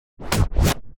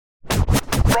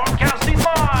Broadcasting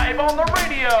live on the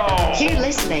radio. You're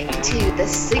listening to The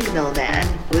Signalman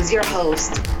with your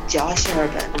host, Josh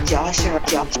Urban. Josh Urban.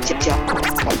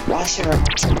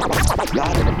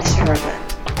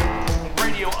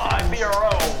 Radio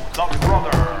IBRO, the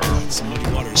brother. Some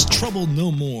Muddy Waters, Trouble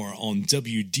No More on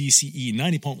WDCE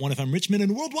 90.1 FM Richmond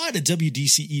and worldwide at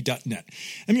WDCE.net.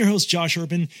 I'm your host, Josh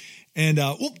Urban, and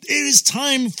it is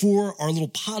time for our little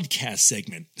podcast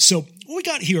segment. So what we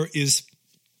got here is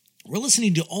we're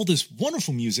listening to all this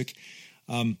wonderful music,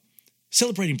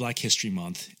 celebrating Black History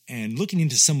Month, and looking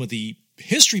into some of the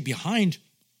history behind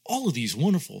all of these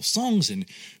wonderful songs and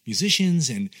musicians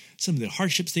and some of the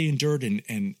hardships they endured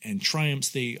and triumphs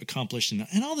they accomplished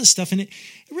and all this stuff. And it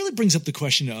really brings up the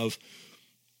question of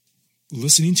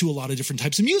listening to a lot of different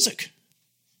types of music,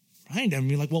 right? I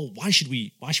mean, like, well, why should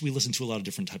we listen to a lot of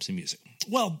different types of music?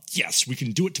 Well, yes, we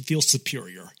can do it to feel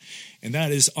superior. And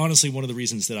that is honestly one of the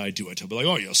reasons that I do it. I'll be like,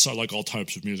 oh yes, I like all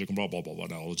types of music and blah, blah, blah, blah.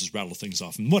 Now I'll just rattle things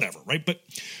off and whatever, right? But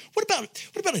what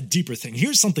about a deeper thing?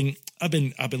 Here's something I've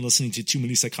been listening to too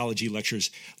many psychology lectures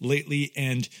lately,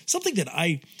 and something that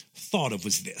I thought of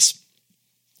was this,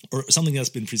 or something that's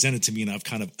been presented to me and I've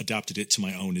kind of adopted it to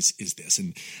my own is this.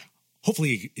 And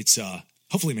hopefully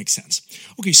it makes sense.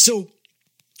 Okay, so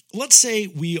let's say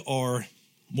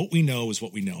what we know is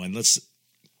what we know, and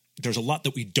there's a lot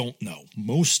that we don't know.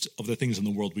 Most of the things in the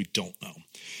world we don't know,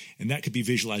 and that could be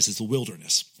visualized as the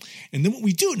wilderness. And then what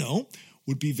we do know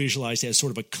would be visualized as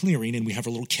sort of a clearing, and we have a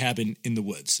little cabin in the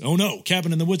woods. Oh no,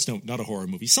 cabin in the woods? No, not a horror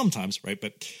movie. Sometimes, right?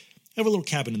 But have a little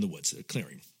cabin in the woods, a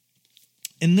clearing.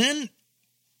 And then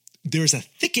there's a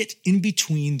thicket in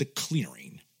between the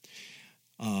clearing,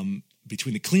 and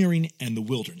the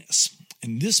wilderness.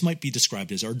 And this might be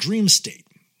described as our dream state,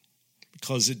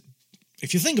 because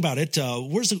if you think about it,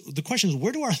 the question is,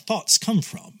 where do our thoughts come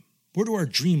from? Where do our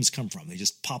dreams come from? They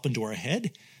just pop into our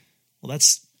head? Well,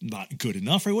 that's not good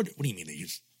enough, right? What do you mean they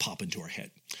just pop into our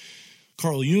head?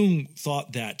 Carl Jung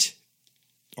thought that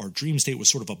our dream state was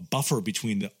sort of a buffer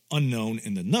between the unknown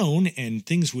and the known, and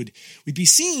we'd be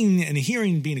seeing and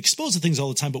hearing, being exposed to things all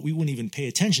the time, but we wouldn't even pay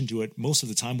attention to it most of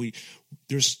the time.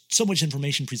 There's so much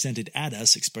information presented at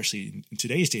us, especially in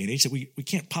today's day and age, that we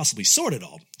can't possibly sort it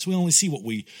all. So we only see what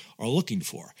we are looking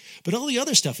for. But all the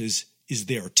other stuff is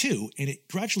there too, and it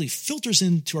gradually filters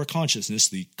into our consciousness,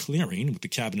 the clearing with the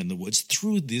cabin in the woods,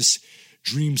 through this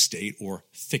dream state or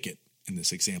thicket in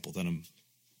this example that I'm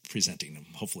presenting them.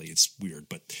 Hopefully it's weird,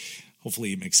 but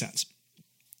hopefully it makes sense.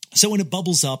 So when it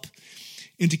bubbles up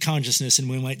into consciousness, and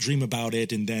we might dream about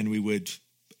it, and then we would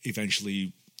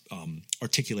eventually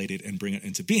articulate it and bring it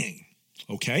into being.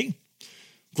 Okay,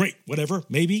 great, whatever,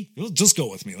 maybe. Just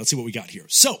go with me. Let's see what we got here.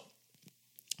 So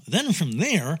then from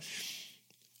there,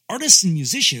 artists and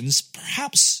musicians,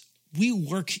 perhaps we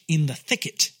work in the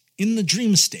thicket, in the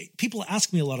dream state. People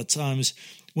ask me a lot of times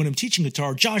when I'm teaching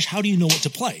guitar, Josh, how do you know what to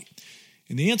play?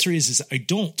 And the answer is I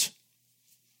don't.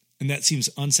 And that seems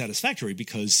unsatisfactory,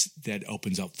 because that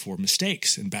opens up for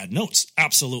mistakes and bad notes.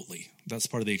 Absolutely. That's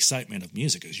part of the excitement of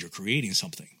music, is you're creating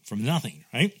something from nothing,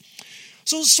 right?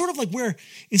 So it's sort of like where,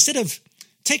 instead of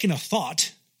taking a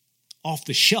thought off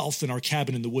the shelf in our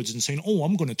cabin in the woods and saying, oh,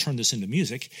 I'm going to turn this into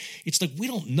music, it's like we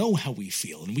don't know how we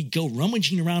feel. And we go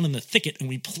rummaging around in the thicket and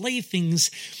we play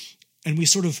things and we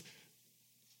sort of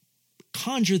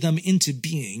conjure them into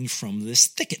being from this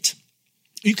thicket.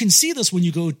 You can see this when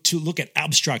you go to look at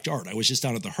abstract art. I was just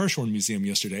down at the Hirshhorn Museum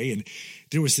yesterday, and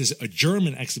there was a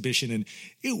German exhibition, and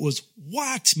it was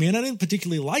whacked, man. I didn't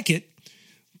particularly like it,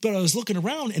 but I was looking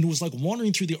around, and it was like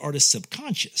wandering through the artist's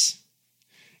subconscious.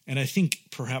 And I think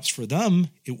perhaps for them,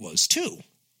 it was too.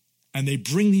 And they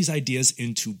bring these ideas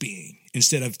into being.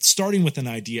 Instead of starting with an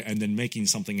idea and then making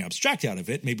something abstract out of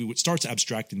it, maybe it starts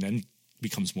abstract and then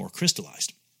becomes more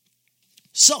crystallized.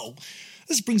 So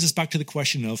this brings us back to the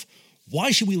question of,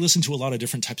 why should we listen to a lot of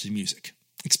different types of music,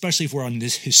 especially if we're on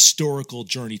this historical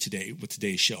journey today with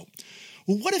today's show?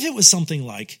 Well, what if it was something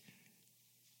like,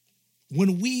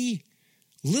 when we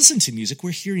listen to music,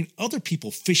 we're hearing other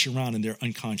people fish around in their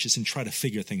unconscious and try to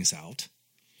figure things out.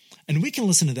 And we can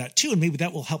listen to that too, and maybe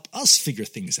that will help us figure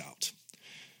things out.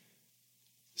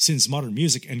 Since modern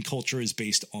music and culture is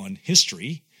based on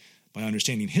history, by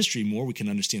understanding history more, we can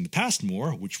understand the past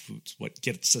more, which is what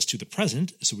gets us to the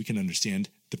present, so we can understand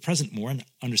the present more and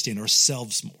understand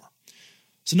ourselves more.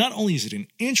 So not only is it an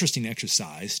interesting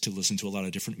exercise to listen to a lot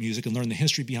of different music and learn the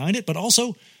history behind it, but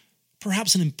also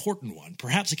perhaps an important one.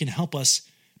 Perhaps it can help us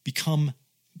become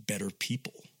better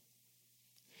people.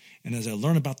 And as I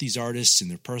learn about these artists and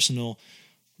their personal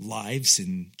lives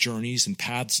and journeys and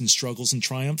paths and struggles and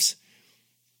triumphs,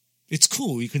 it's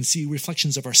cool. You can see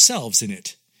reflections of ourselves in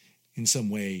it in some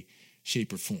way,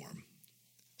 shape, or form.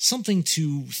 something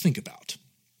to think about.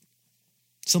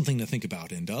 Something to think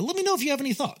about, and let me know if you have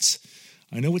any thoughts.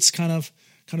 I know it's kind of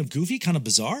goofy, kind of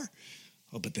bizarre,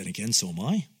 but then again, so am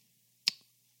I.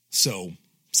 So,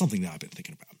 something that I've been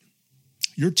thinking about.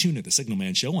 You're tuned to the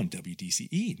Signalman Show on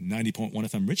WDCE, 90.1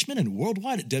 FM Richmond, and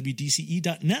worldwide at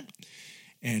WDCE.net.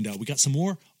 And we got some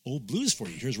more old blues for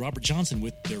you. Here's Robert Johnson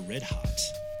with They're Red Hot.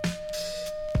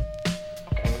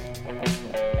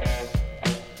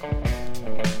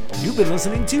 You've been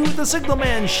listening to The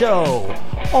Signalman Show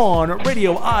on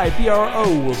Radio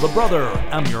IBRO, The Brother.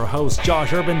 I'm your host,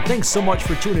 Josh Urban. Thanks so much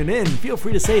for tuning in. Feel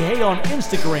free to say hey on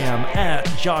Instagram at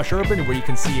Josh Urban, where you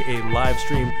can see a live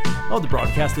stream of the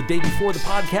broadcast the day before the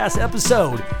podcast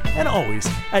episode. And always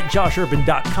at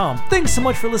joshurban.com. Thanks so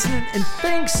much for listening, and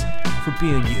thanks for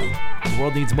being you. The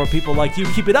world needs more people like you.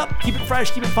 Keep it up, keep it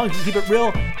fresh, keep it funky, keep it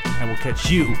real, and we'll catch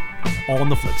you on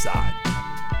the flip side.